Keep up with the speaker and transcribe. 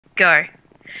go.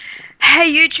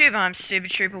 Hey YouTube, I'm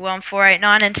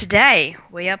Supertrooper1489 and today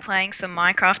we are playing some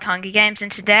Minecraft Hunger Games,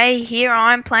 and today here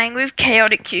I'm playing with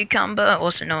Chaotic Cucumber,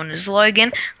 also known as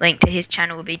Logan. Link to his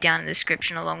channel will be down in the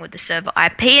description along with the server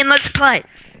IP, and let's play!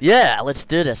 Yeah, let's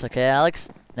do this, okay Alex?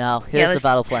 Now, here's the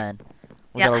battle plan.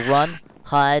 We gotta run,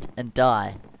 hide, and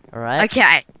die. Alright?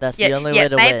 Okay. That's the only way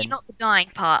to maybe win. not the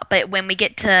dying part, but when we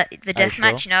get to the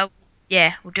deathmatch,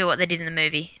 we'll do what they did in the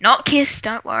movie. Not kiss,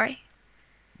 don't worry.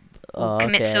 We'll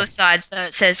commit suicide, so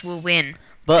it says we'll win.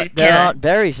 But there aren't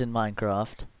berries in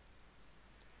Minecraft.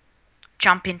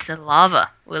 Jump into the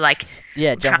lava.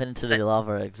 Yeah, jump into the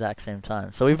lava at the exact same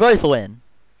time. So we both win.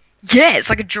 Yeah, it's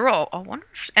like a draw. I wonder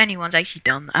if anyone's actually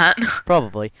done that.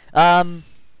 Probably. Yeah. I'm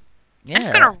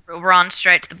just gonna run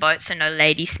straight to the boat so no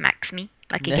lady smacks me.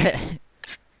 Like again.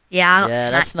 Yeah,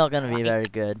 that's not gonna be very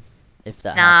good if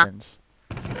that happens.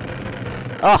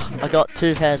 Oh, I got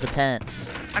 2 pairs of pants.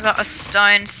 I got a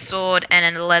stone sword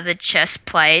and a leather chest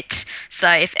plate. So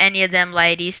if any of them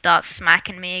ladies start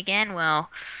smacking me again, well,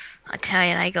 I tell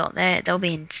you, they'll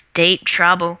be in deep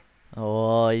trouble.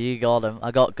 Oh, you got them.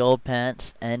 I got gold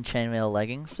pants and chainmail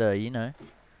leggings, so you know.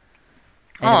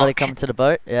 Anybody coming to the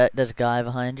boat? Yeah, there's a guy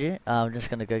behind you. I'm just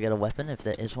gonna go get a weapon if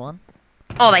there is one.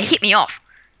 Oh, they hit me off.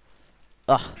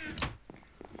 Oh.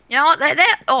 You know what?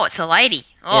 Oh, it's a lady.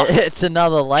 Oh. Yeah, it's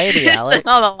another lady, Alex. It's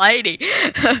another lady.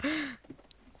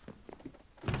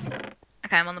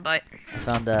 Okay, I'm on the boat. I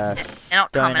found a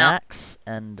stone axe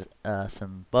and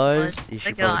some bows. You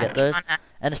should probably get those.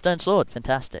 And a stone sword.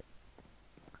 Fantastic.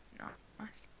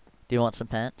 Nice. Do you want some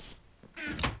pants?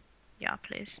 Yeah,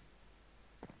 please.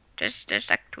 There's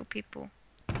like 2 people.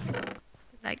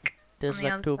 There's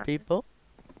like 2 people?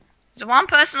 There's one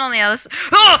person on the other side.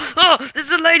 Oh! This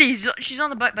is a lady! She's on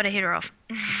the boat, but I hit her off.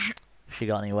 She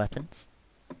got any weapons?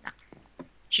 No.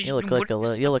 You look like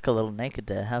you look a little naked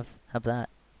there. Have that.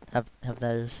 Have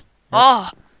those. Yep. Oh!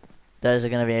 Those are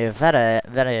gonna be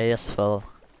very useful.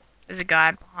 There's a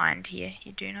guy behind here.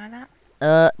 You do know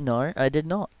that? No, I did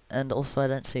not. And also I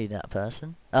don't see that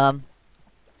person. I'm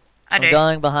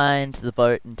going behind the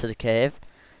boat into the cave.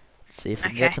 See if we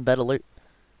can get some better loot.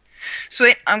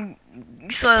 Sweet, I'm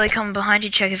slowly coming behind you,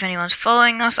 check if anyone's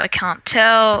following us. I can't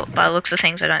tell. By the looks of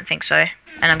things, I don't think so.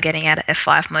 And I'm getting out of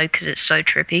F5 mode because it's so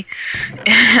trippy.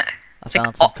 I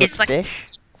found some cooked fish.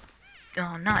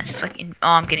 Oh, nice. It's like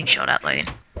I'm getting shot at, Logan.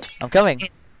 I'm coming.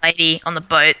 Lady on the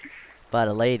boat. By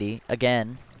the lady,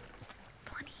 again.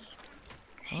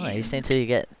 Oh, you seem to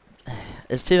get...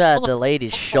 It's too bad the lady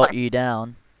shot you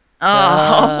down.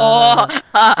 Oh!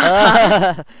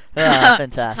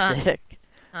 Fantastic.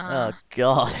 Oh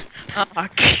god.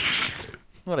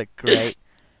 What a great.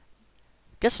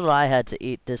 Guess what I had to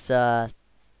eat this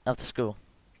after school?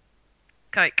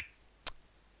 Coke.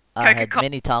 I had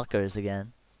mini tacos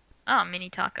again. Oh, mini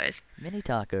tacos. Mini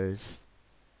tacos.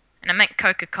 And I meant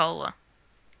Coca-Cola.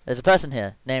 There's a person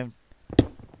here named...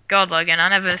 God, Logan, I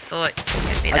never thought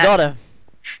it'd be that. I got him.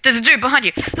 There's a dude behind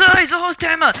you. Oh, he's a horse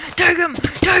tamer. Take him.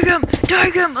 Take him.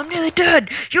 Take him. I'm nearly dead.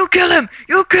 You'll kill him.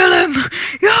 You'll kill him.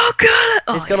 You'll kill him.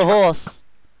 Oh, he's got a horse.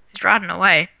 He's riding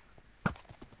away.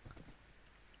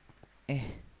 Shoot.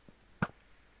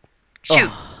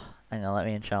 Oh, hang on, let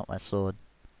me enchant my sword.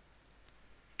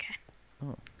 Okay.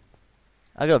 Ooh.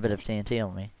 I got a bit of TNT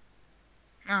on me.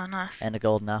 Oh, nice. And a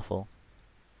golden apple.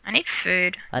 I need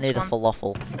food. I need a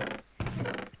falafel.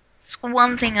 That's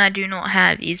one thing I do not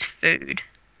have is food.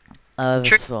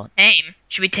 Team.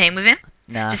 Should we team with him?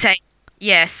 Nah. Just say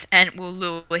yes, and we'll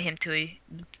lure him to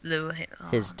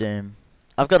his doom.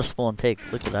 I've got a spawn pig.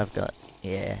 Look what I've got.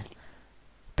 Yeah.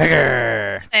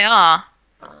 Pigger! They are.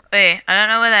 Wait, I don't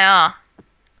know where they are.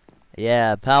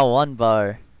 Yeah, power 1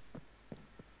 bow.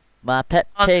 My pet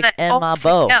pig and my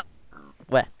bow.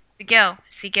 Where? It's the girl.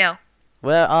 It's the girl.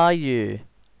 Where are you?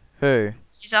 Who?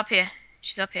 She's up here.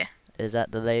 She's up here. Is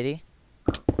that the lady?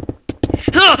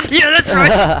 Oh, yeah, that's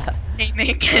right.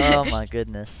 Oh my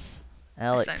goodness.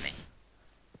 Alex. So mean.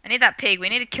 I need that pig. We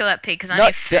need to kill that pig because I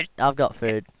need food. I've got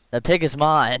food. The pig is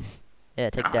mine.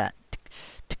 Yeah, take that.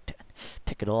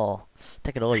 Take it all.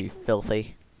 Take it all, you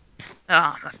filthy.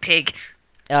 Oh, my pig.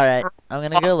 Alright, I'm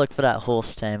gonna go look for that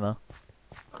horse tamer.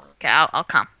 Okay, I'll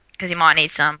come. Because you might need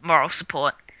some moral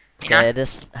support. You know?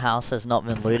 This house has not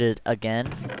been looted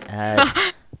again.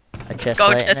 A chest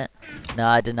plate in it? No,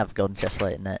 I didn't have a golden chest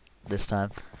plate in it this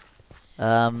time.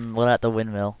 What about the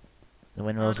windmill? The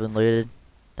windmill's been looted.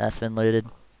 That's been looted.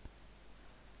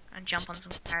 And jump on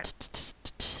some carrots.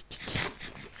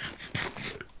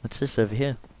 What's this over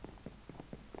here?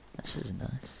 This is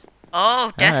nice.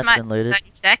 Oh, deathmatch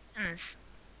 30 seconds.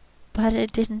 But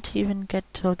it didn't even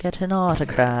get to get an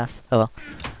autograph. Oh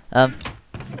well.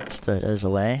 Let's throw those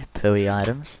away. Pooey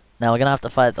items. Now we're gonna have to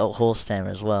fight the horse tamer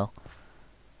as well.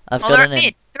 I've got they're an at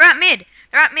mid. They're at mid.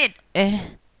 They're at mid.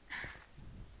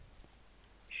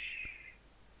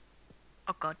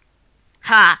 Oh god.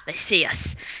 Ha! They see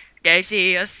us. They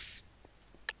see us.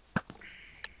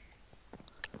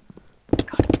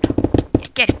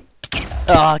 God. Get him. Get him.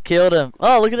 Oh, I killed him.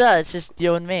 Oh, look at that. It's just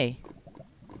you and me.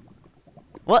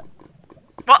 What?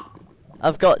 What?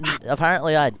 I've got.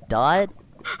 Apparently, I died.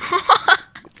 What?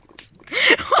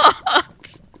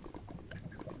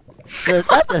 So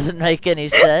that doesn't make any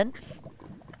sense.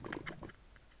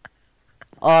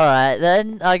 Alright,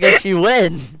 then. I guess you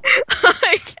win.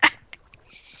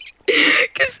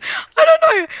 Because, I don't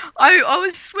know, I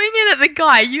was swinging at the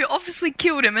guy, you obviously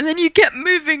killed him, and then you kept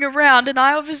moving around, and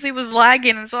I obviously was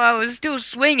lagging, and so I was still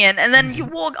swinging, and then you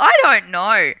walk, I don't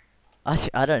know.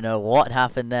 I don't know what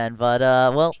happened then, but,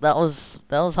 well, that was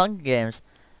Hunger Games.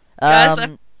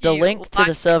 Guys, the link to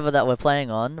the server that we're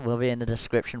playing on will be in the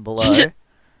description below.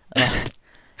 And,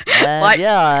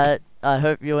 yeah, I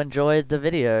hope you enjoyed the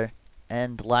video,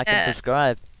 and like and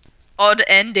subscribe. Odd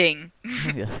ending.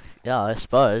 Yeah, I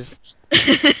suppose.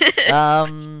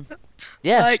 Yeah,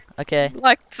 okay.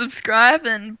 Like, subscribe,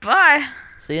 and bye.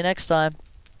 See you next time.